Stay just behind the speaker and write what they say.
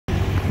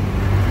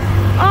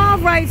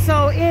right,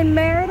 so in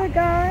Merida,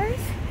 guys,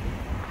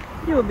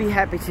 you will be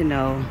happy to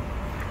know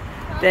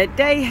that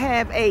they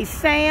have a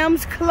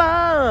Sam's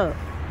Club.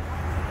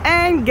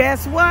 And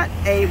guess what?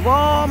 A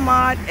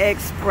Walmart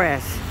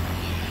Express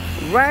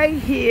right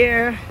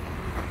here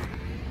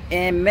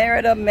in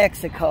Merida,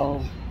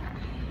 Mexico.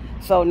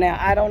 So now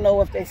I don't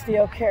know if they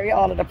still carry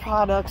all of the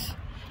products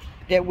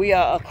that we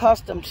are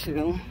accustomed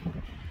to.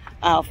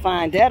 I'll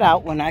find that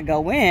out when I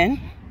go in.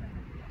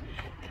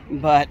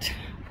 But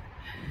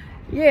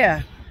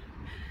yeah,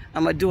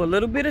 I'm gonna do a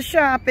little bit of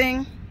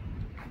shopping,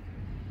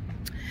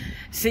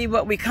 see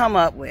what we come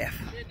up with.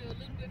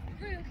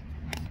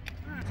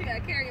 You gotta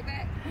carry it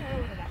back.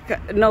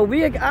 No,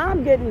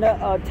 I'm getting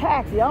a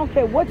taxi. I don't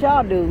care what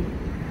y'all do.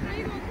 How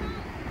you gonna come?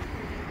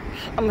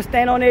 I'm gonna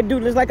stand on there, do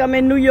this like I'm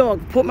in New York.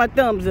 Put my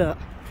thumbs up.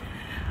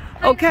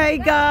 Okay,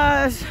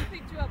 guys.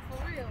 Picked you up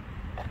for real.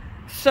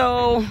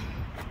 So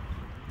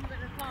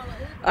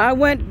I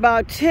went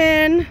about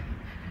 10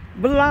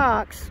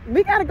 blocks.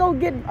 We gotta go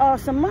get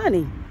some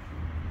money.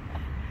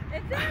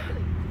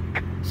 Exactly.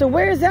 So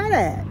where is that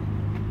at?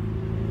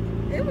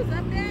 It was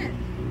up there.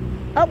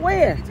 Up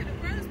where? Get to the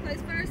brother's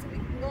place first. We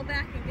can go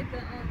back and get the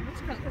what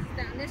you call it? 'Cause it's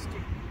down this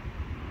street.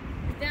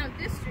 It's down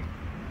this street.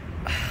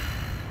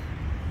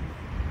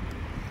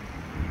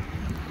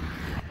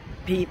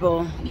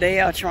 People,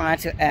 they are trying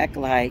to act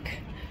like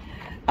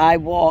I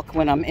walk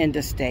when I'm in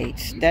the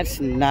States. That's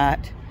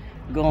not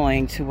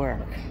going to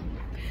work.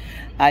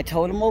 I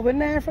told them over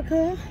in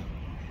Africa,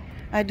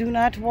 I do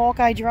not walk,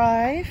 I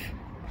drive.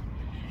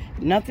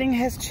 Nothing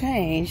has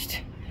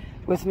changed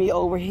with me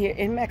over here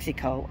in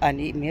Mexico. I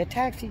need me a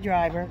taxi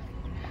driver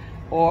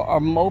or a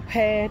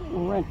moped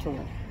rental,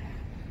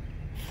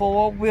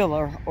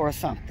 four-wheeler or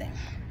something,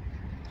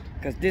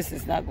 because this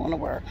is not going to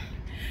work.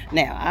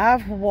 Now,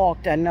 I've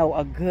walked, I know,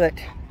 a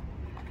good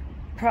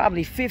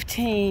probably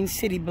 15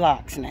 city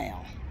blocks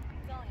now.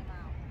 It's only a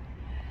mile.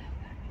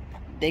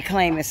 They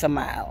claim it's a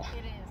mile. It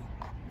is.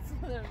 It's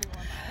literally 1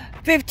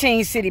 mile.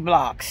 15 city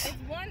blocks. It's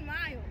 1 mile.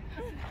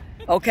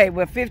 Okay,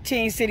 well,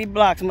 15 city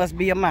blocks must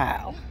be a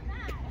mile.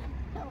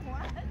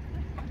 What?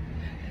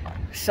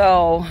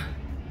 So,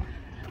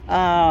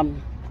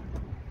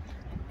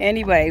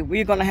 anyway,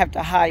 we're gonna have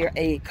to hire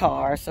a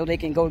car so I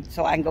can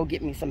go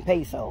get me some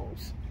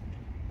pesos.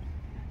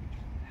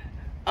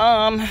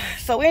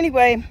 So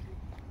anyway,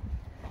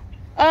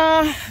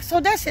 so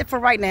that's it for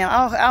right now.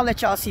 I'll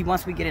let y'all see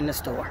once we get in the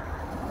store.